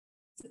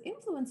So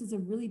influencers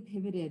have really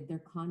pivoted their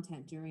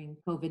content during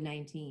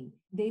COVID-19.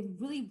 They've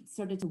really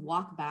started to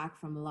walk back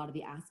from a lot of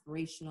the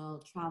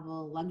aspirational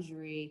travel,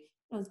 luxury,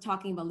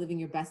 talking about living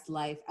your best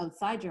life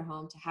outside your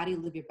home to how do you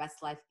live your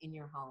best life in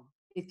your home.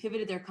 They've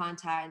pivoted their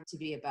content to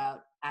be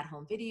about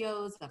at-home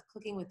videos of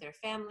cooking with their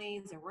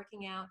families or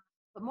working out,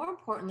 but more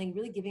importantly,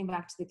 really giving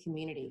back to the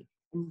community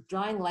and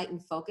drawing light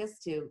and focus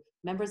to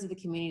members of the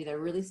community that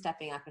are really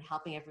stepping up and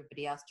helping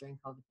everybody else during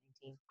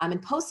COVID-19.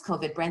 And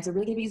post-COVID, brands are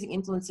really going to be using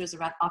influencers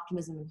around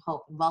optimism and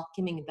hope and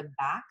welcoming them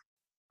back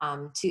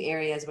to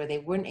areas where they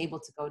weren't able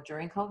to go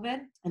during COVID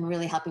and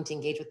really helping to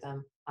engage with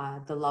them,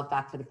 the love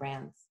back for the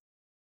brands.